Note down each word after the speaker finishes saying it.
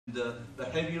the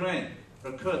heavy rain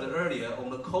occurred earlier on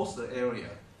the coastal area.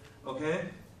 Okay,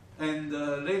 and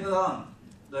later on,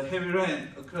 the heavy rain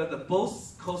occurred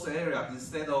both coastal area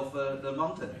instead of the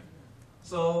mountain.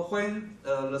 So when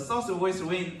the southwest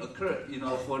wind occurred,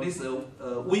 for this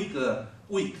weak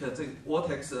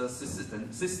vortex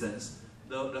systems,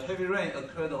 the heavy rain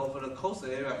occurred over the coastal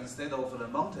area instead of the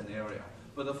mountain area.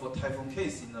 But for typhoon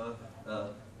case,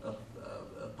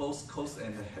 both coast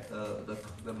and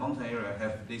the mountain area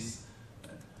have this.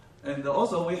 And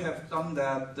also we have done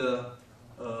that.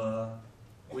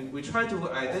 We try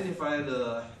to identify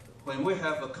when we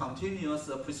have a continuous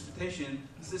precipitation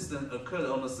system occurred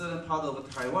on a certain part of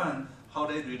Taiwan, how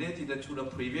they related to the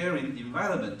prevailing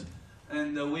environment.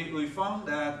 And we found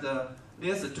that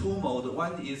there's two modes.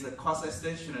 One is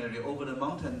quasi-stationary over the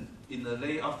mountain in the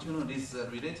late afternoon. This is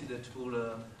related to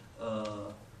the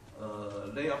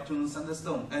late afternoon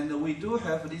thunderstorm. And we do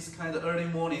have this kind of early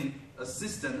morning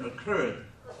system occurred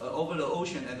over the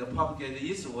ocean and propagated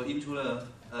eastward into the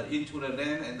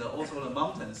land and also the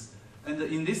mountains. And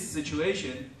in this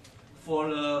situation, for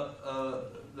the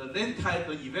land type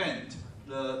event,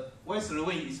 the westerly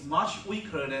wind is much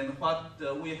weaker than what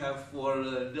we have for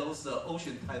those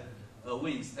ocean type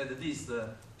winds. At least,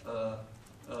 I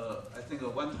think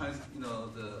one time,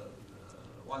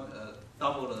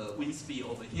 double the wind speed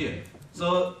over here.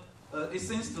 So it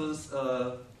seems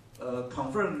to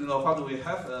confirm, what we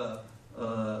have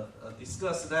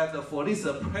discussed, that for these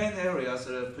plain areas,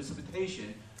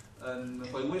 precipitation, and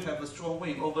when we have a strong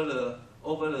wind over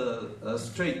the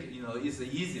strait, it's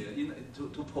easier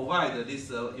to provide this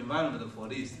environment for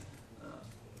this.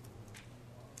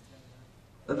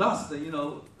 Last,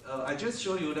 I just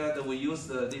show you that we use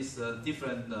these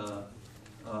different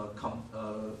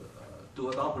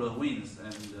dual Doppler winds,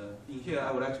 and in here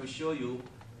I would like to show you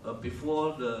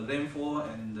before the rainfall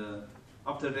and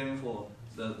after rainfall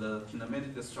the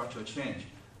kinematic structural change.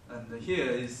 And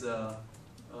here is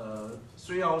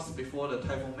 3 hours before the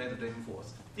typhoon made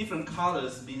rainfalls. Different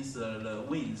colors means the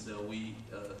winds we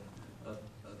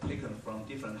taken from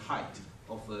different height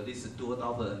of this dual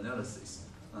Doppler analysis.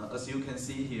 As you can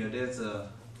see here, there's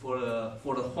for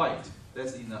the white,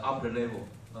 that's in the upper level.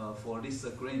 For this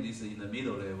green, this is in the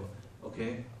middle level.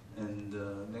 Okay, and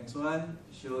next one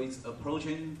show it's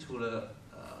approaching to the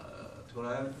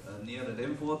near the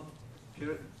rainfall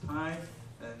period time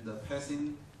and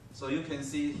passing. So you can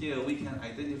see here we can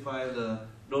identify the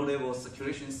low-level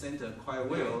circulation center quite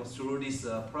well through this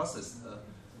process.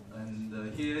 And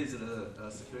here is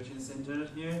the circulation center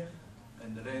here,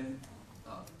 and then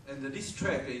and this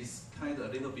track is kind of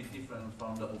a little bit different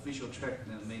from the official track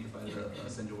made by the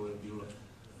Central Weather Bureau.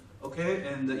 Okay,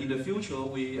 and in the future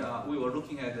we were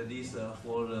looking at this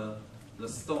for the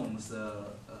storms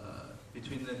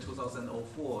between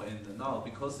 2004 and now,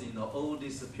 because in all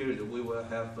this period we will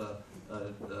have the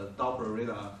Doppler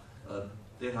radar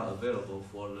data available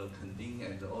for the Kending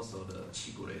and also the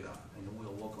Chigu radar, and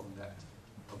we'll work on that.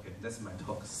 Okay, that's my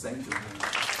talk. Thank you.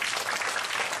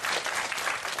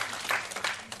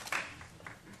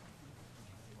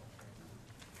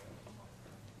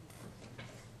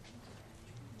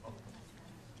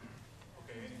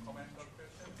 Okay, any comments or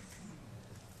questions?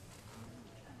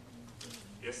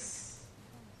 Yes.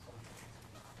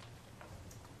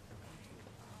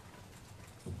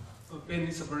 Ben,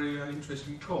 it's a very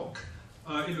interesting talk.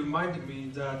 It reminded me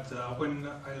that when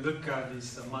I look at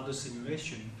this model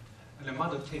simulation, and the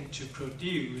model tends to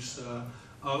produce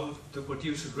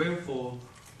rainfall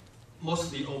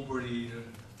mostly over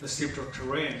the steeper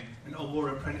terrain, and over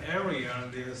a plain area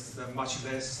there's much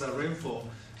less rainfall.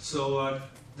 So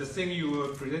the thing you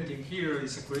are presenting here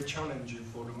is a great challenge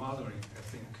for the modeling, I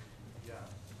think. Yeah,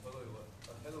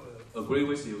 I agree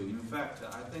with you. In fact,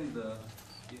 I think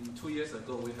in 2 years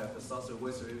ago, we have a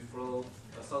southwesterly flow,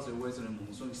 a southwesterly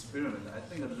monsoon experiment. I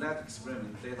think that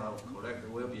experiment data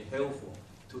collected will be helpful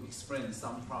to explain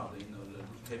some part, the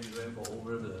heavy rainfall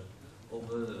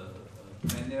over the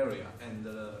plain area, and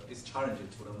it's challenging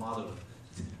to the model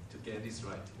to get this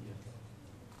right.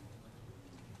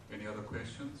 Yeah. Any other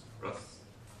questions, Russ?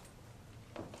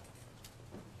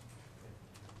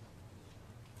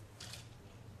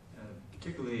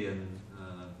 Particularly in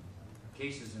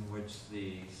cases in which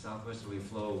the southwesterly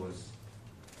flow was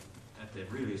at the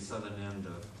really southern end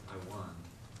of Taiwan,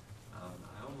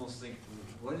 I almost think,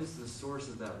 what is the source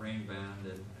of that rain band,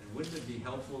 and wouldn't it be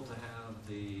helpful to have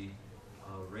the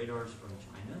radars from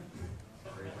China?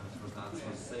 Radars, we're not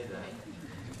supposed to say that.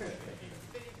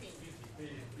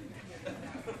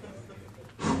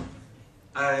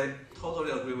 I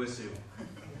totally agree with you.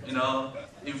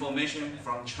 Information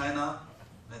from China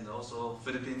and also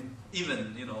Philippines,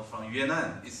 even from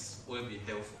Yunnan is will be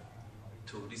helpful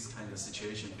to this kind of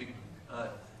situation.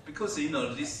 Because you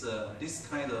know this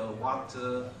kind of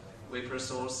water vapor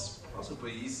source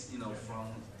possibly is from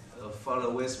farther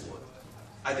westward.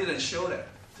 I didn't show that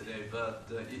today, but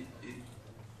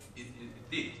it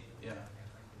did. Yeah.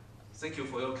 Thank you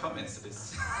for your comments to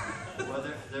this. Well,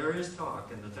 there is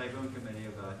talk in the Typhoon Committee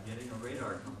about getting a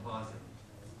radar composite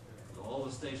for all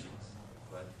the stations,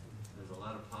 but there's a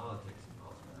lot of politics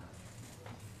involved in that.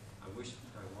 I wish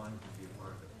Taiwan could be a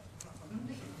part of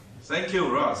it. Thank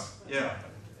you, Ross. Yeah.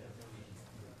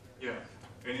 Yeah.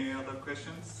 Any other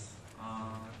questions?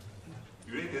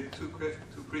 Related to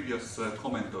previous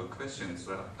comment or questions,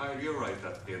 I realized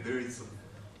that there is,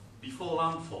 before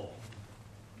landfall,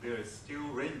 there is still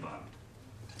rain band,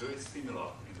 very similar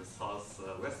in the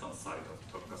southwestern side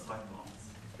of tropical cyclones.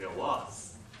 There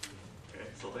was. Okay,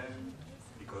 so then,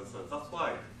 because that's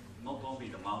why not only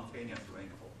the mountainous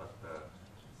rainfall, but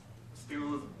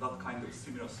still that kind of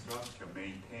similar structure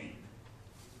maintained.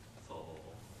 So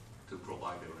to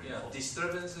provide the rainfall. Yeah,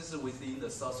 disturbances within the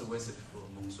southwest flow,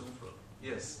 monsoon flow.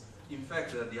 Yes. In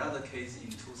fact, the other case in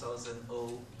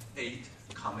 2008,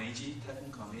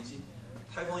 Typhoon Kameji,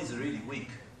 typhoon is really weak.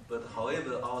 But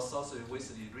however, our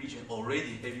southwest region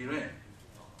already heavy rain.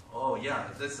 Oh yeah,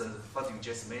 that's what you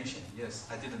just mentioned. Yes,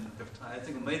 I didn't have time. I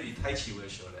think maybe Tai Chi will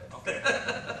show that. Okay.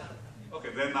 Okay,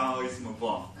 then now let's move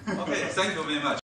on. Okay, thank you very much.